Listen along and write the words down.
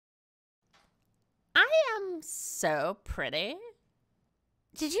So pretty.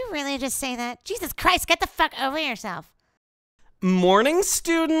 Did you really just say that? Jesus Christ, get the fuck over yourself. Morning,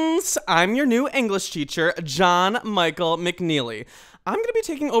 students. I'm your new English teacher, John Michael McNeely. I'm going to be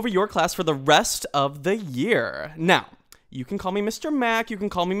taking over your class for the rest of the year. Now, you can call me Mr. Mac, you can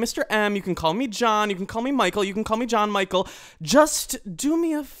call me Mr. M, you can call me John, you can call me Michael, you can call me John Michael. Just do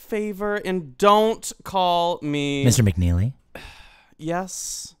me a favor and don't call me... Mr. McNeely?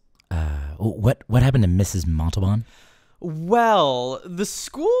 Yes? What happened to Mrs. Montalban? Well, the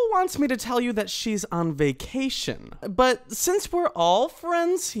school wants me to tell you that she's on vacation. But since we're all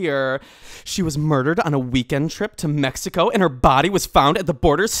friends here, she was murdered on a weekend trip to Mexico and her body was found at the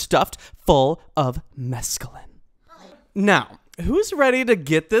border stuffed full of mescaline. Now, who's ready to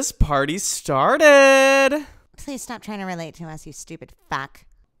get this party started? Please stop trying to relate to us, you stupid fuck.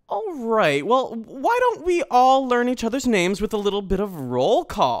 All right, well, why don't we all learn each other's names with a little bit of roll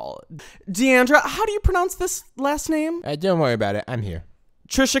call? Deandra, how do you pronounce this last name? Don't worry about it. I'm here.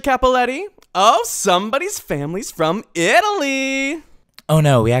 Trisha Capoletti? Oh, somebody's family's from Italy. Oh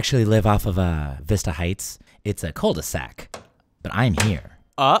no, we actually live off of Vista Heights. It's a cul-de-sac, but I'm here.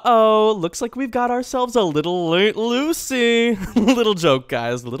 Uh-oh, looks like we've got ourselves a little late Lucy. Little joke,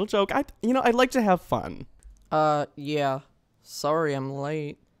 guys, little joke. I'd like to have fun. Yeah. Sorry I'm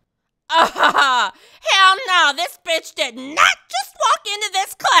late. Hell no, this bitch did not just walk into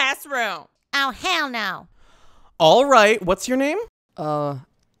this classroom. Oh, hell no. All right, what's your name?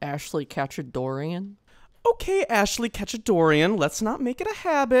 Ashley Cachadorian. Okay, Ashley Cachadorian, let's not make it a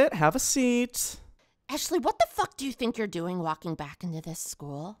habit. Have a seat. Ashley, what the fuck do you think you're doing walking back into this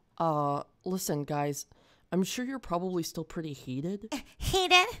school? Listen, guys. I'm sure you're probably still pretty heated.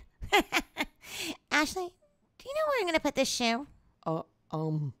 Heated? Ashley, do you know where I'm gonna put this shoe?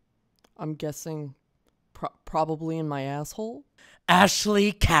 I'm guessing probably in my asshole?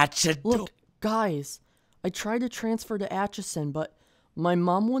 Ashley Cachadorian. Look, guys, I tried to transfer to Atchison, but my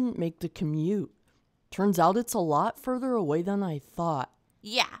mom wouldn't make the commute. Turns out it's a lot further away than I thought.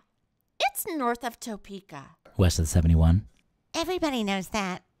 Yeah, it's north of Topeka. West of 71. Everybody knows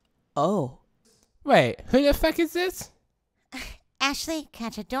that. Oh. Wait, who the fuck is this? Ashley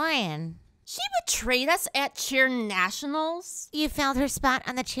Cachadorian. She betrayed us at cheer nationals. You filled her spot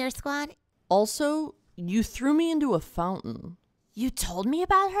on the cheer squad? Also, you threw me into a fountain. You told me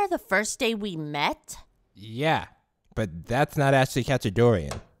about her the first day we met? Yeah, but that's not Ashley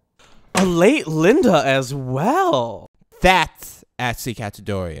Cachadorian. A late Linda as well. That's Ashley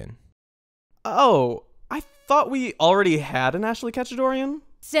Cachadorian. Oh, I thought we already had an Ashley Cachadorian.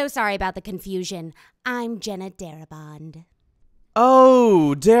 So sorry about the confusion. I'm Jenna Darabond.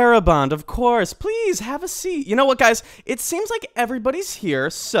 Oh, Darabond, of course. Please have a seat. You know what, guys? It seems like everybody's here,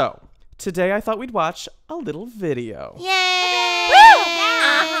 so today I thought we'd watch a little video. Yay!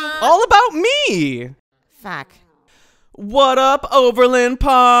 All about me! Fuck. What up, Overland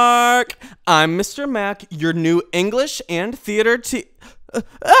Park? I'm Mr. Mac, your new English and theater get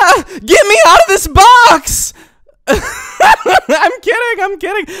me out of this box! I'm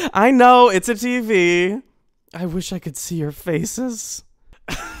kidding. I know, it's a TV. I wish I could see your faces.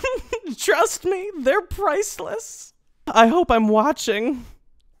 Trust me, they're priceless. I hope I'm watching.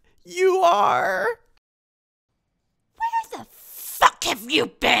 You are. Where the fuck have you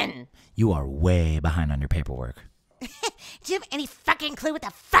been? You are way behind on your paperwork. Do you have any fucking clue what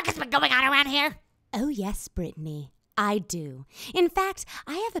the fuck has been going on around here? Oh yes, Brittany, I do. In fact,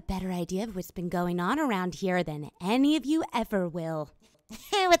 I have a better idea of what's been going on around here than any of you ever will.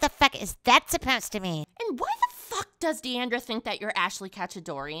 What the fuck is that supposed to mean? And why the fuck does Deandra think that you're Ashley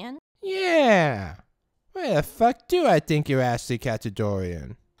Cachadorian? Yeah. Where the fuck do I think you're Ashley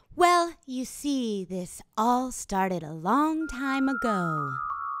Cachadorian? Well, you see, this all started a long time ago.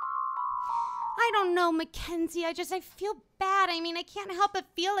 I don't know, Mackenzie. I feel bad. I mean, I can't help but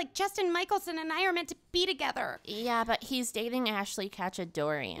feel like Justin Michelson and I are meant to be together. Yeah, but he's dating Ashley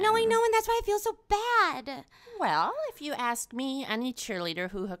Cachadorian. No, I know, and that's why I feel so bad. Well, if you ask me, any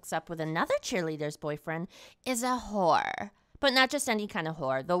cheerleader who hooks up with another cheerleader's boyfriend is a whore. But not just any kind of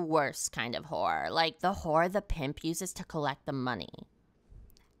whore, the worst kind of whore. Like the whore the pimp uses to collect the money.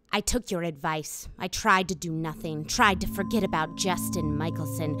 I took your advice. I tried to do nothing, tried to forget about Justin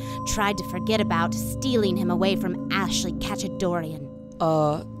Michelson, tried to forget about stealing him away from Ashley Cachadorian.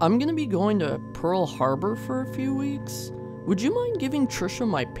 I'm gonna be going to Pearl Harbor for a few weeks. Would you mind giving Trisha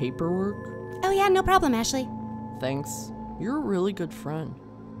my paperwork? Oh yeah, no problem, Ashley. Thanks. You're a really good friend.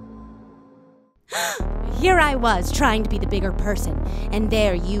 Here I was, trying to be the bigger person, and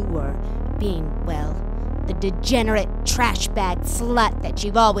there you were, being, well, the degenerate trash bag slut that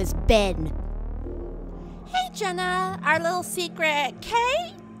you've always been. Hey, Jenna, our little secret.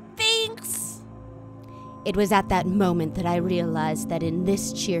 Kate? Thanks. It was at that moment that I realized that in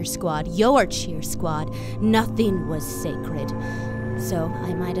this cheer squad, your cheer squad, nothing was sacred. So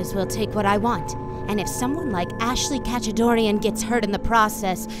I might as well take what I want. And if someone like Ashley Cachadorian gets hurt in the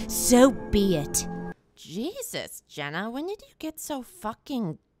process, so be it. Jesus, Jenna, when did you get so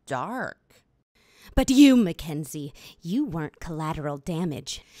fucking dark? But you, Mackenzie, you weren't collateral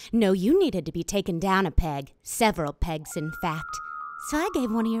damage. No, you needed to be taken down a peg. Several pegs, in fact. So I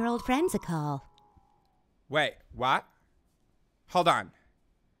gave one of your old friends a call. Wait, what? Hold on.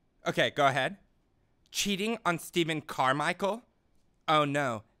 Okay, go ahead. Cheating on Stephen Carmichael? Oh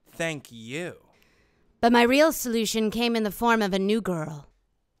no, thank you. But my real solution came in the form of a new girl.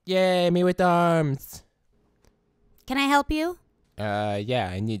 Yay, me with arms. Can I help you? Yeah,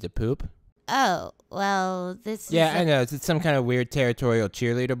 I need to poop. Oh, well, this is... Yeah, I know, it's some kind of weird territorial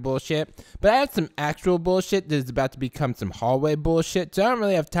cheerleader bullshit. But I have some actual bullshit that is about to become some hallway bullshit, so I don't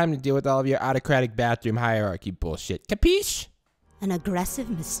really have time to deal with all of your autocratic bathroom hierarchy bullshit. Capiche? An aggressive,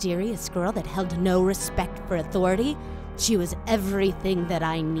 mysterious girl that held no respect for authority? She was everything that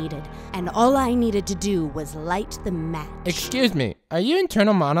I needed, and all I needed to do was light the match. Excuse me, are you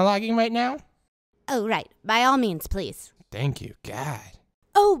internal monologuing right now? Oh, right. By all means, please. Thank you, God.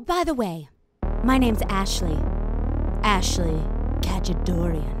 Oh, by the way, my name's Ashley. Ashley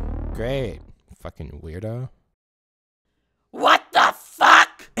Cachadorian. Great. Fucking weirdo. What the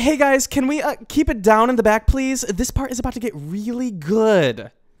fuck? Hey guys, can we keep it down in the back, please? This part is about to get really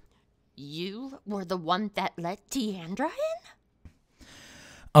good. You were the one that let Deandra in?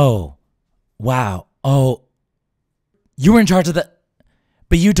 Oh, wow. Oh, you were in charge of the...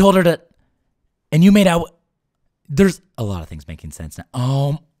 But you told her to... And you made out... There's a lot of things making sense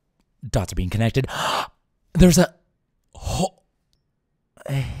now. Dots are being connected. There's a...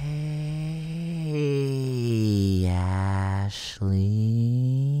 Hey, Ashley.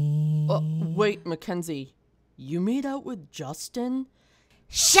 Wait, Mackenzie. You made out with Justin?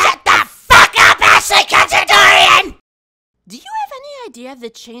 Shut the fuck up, Ashley Cachadorian! Do you have any idea of the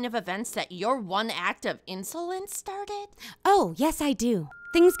chain of events that your one act of insolence started? Oh, yes, I do.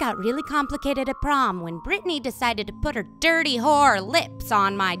 Things got really complicated at prom when Brittany decided to put her dirty whore lips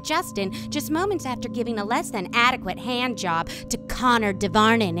on my Justin just moments after giving a less than adequate hand job to Connor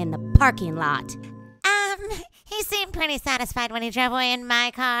DeVarnon in the parking lot. He seemed pretty satisfied when he drove away in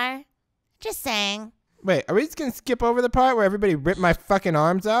my car. Just saying. Wait, are we just gonna skip over the part where everybody ripped my fucking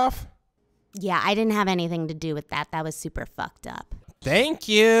arms off? Yeah, I didn't have anything to do with that. That was super fucked up. Thank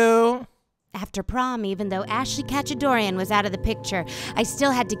you. After prom, even though Ashley Cachadorian was out of the picture, I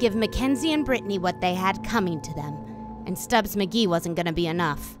still had to give Mackenzie and Brittany what they had coming to them. And Stubbs McGee wasn't gonna be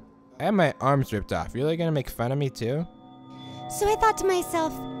enough. I had my arms ripped off. You really gonna make fun of me too? So I thought to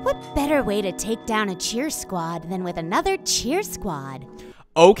myself, what better way to take down a cheer squad than with another cheer squad?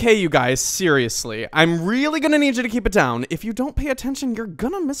 Okay, you guys, seriously. I'm really gonna need you to keep it down. If you don't pay attention, you're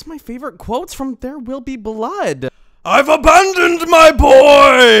gonna miss my favorite quotes from There Will Be Blood. I've abandoned my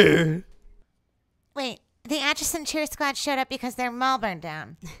boy! Wait, the Atchison cheer squad showed up because their mall burned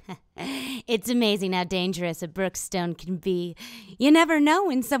down. It's amazing how dangerous a Brookstone can be. You never know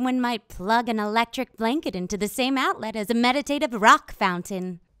when someone might plug an electric blanket into the same outlet as a meditative rock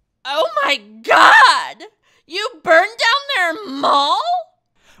fountain. Oh my god! You burned down their mall?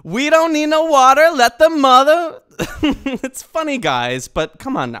 We don't need no water, let the mother... It's funny, guys, but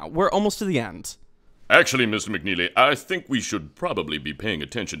come on now. We're almost to the end. Actually, Mr. McNeely, I think we should probably be paying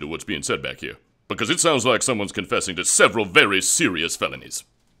attention to what's being said back here. Because it sounds like someone's confessing to several very serious felonies.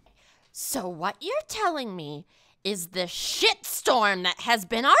 So what you're telling me is the shitstorm that has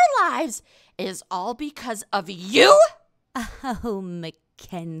been our lives is all because of you? Oh,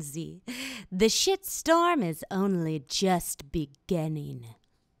 Mackenzie, the shitstorm is only just beginning.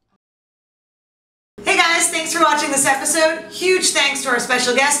 Hey guys, thanks for watching this episode. Huge thanks to our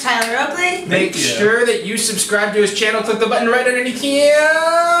special guest, Tyler Oakley. Make sure that you subscribe to his channel. Click the button right underneath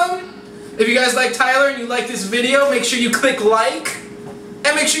him. If you guys like Tyler and you like this video, make sure you click like.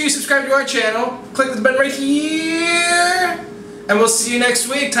 And make sure you subscribe to our channel. Click the button right here. And we'll see you next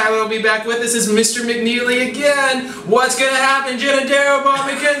week. Tyler will be back with us as Mr. McNeely again. What's going to happen? Jenna Darabont,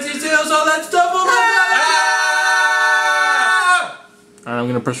 Mackenzie Sales, all that stuff. Oh my God. I'm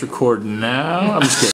going to press record now. I'm just kidding.